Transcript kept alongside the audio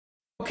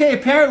Okay,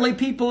 apparently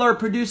people are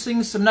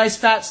producing some nice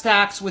fat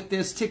stacks with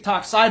this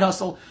TikTok side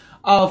hustle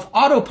of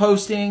auto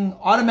posting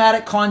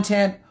automatic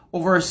content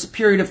over a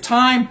period of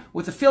time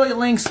with affiliate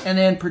links and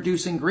then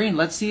producing green.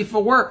 Let's see if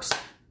it works.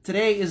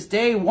 Today is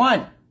day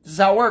one. This is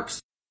how it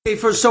works. Okay,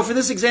 so for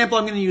this example,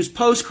 I'm going to use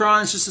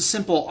Postcron. It's just a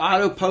simple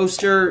auto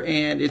poster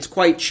and it's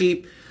quite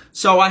cheap.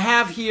 So I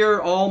have here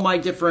all my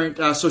different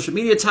social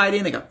media tied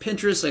in. I got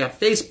Pinterest, I got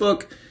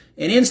Facebook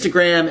and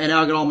Instagram, and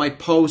now I got all my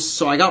posts.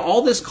 So I got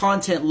all this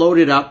content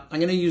loaded up. I'm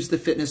going to use the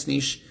fitness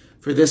niche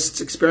for this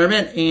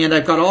experiment, and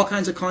I've got all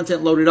kinds of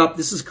content loaded up.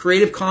 This is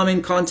Creative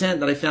Commons content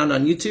that I found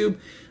on YouTube.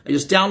 I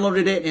just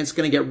downloaded it, and it's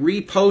going to get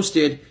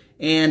reposted.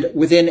 And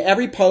within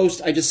every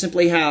post, I just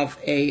simply have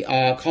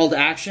a call to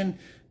action.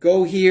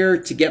 Go here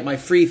to get my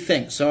free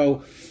thing.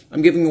 So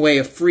I'm giving away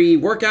a free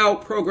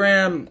workout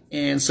program,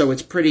 and so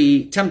it's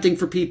pretty tempting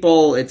for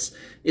people.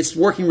 It's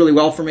working really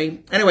well for me.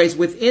 Anyways,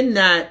 within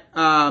that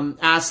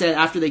asset,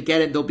 after they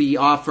get it, they'll be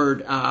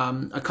offered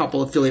a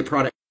couple affiliate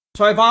products.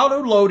 So I've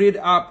auto-loaded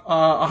up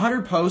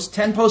 100 posts,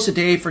 10 posts a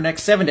day for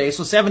next 7 days,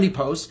 so 70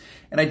 posts.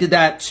 And I did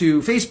that to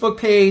Facebook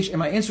page and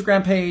my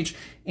Instagram page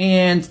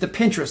and the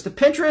Pinterest. The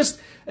Pinterest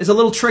is a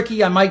little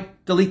tricky. I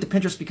might delete the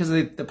Pinterest because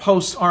the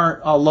posts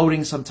aren't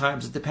loading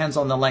sometimes. It depends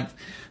on the length.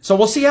 So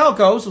we'll see how it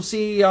goes. We'll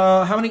see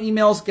how many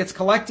emails gets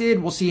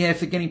collected. We'll see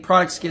if any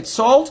products get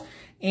sold.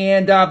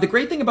 And the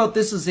great thing about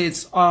this is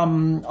it's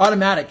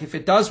automatic. If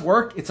it does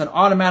work, it's an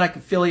automatic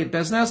affiliate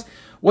business,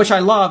 which I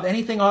love.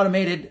 Anything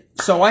automated.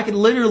 So I could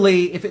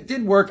literally, if it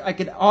did work, I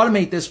could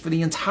automate this for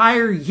the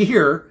entire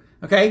year.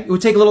 Okay, it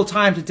would take a little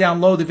time to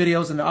download the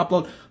videos and to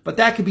upload, but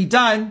that could be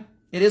done.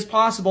 It is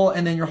possible,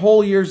 and then your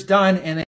whole year's done, and then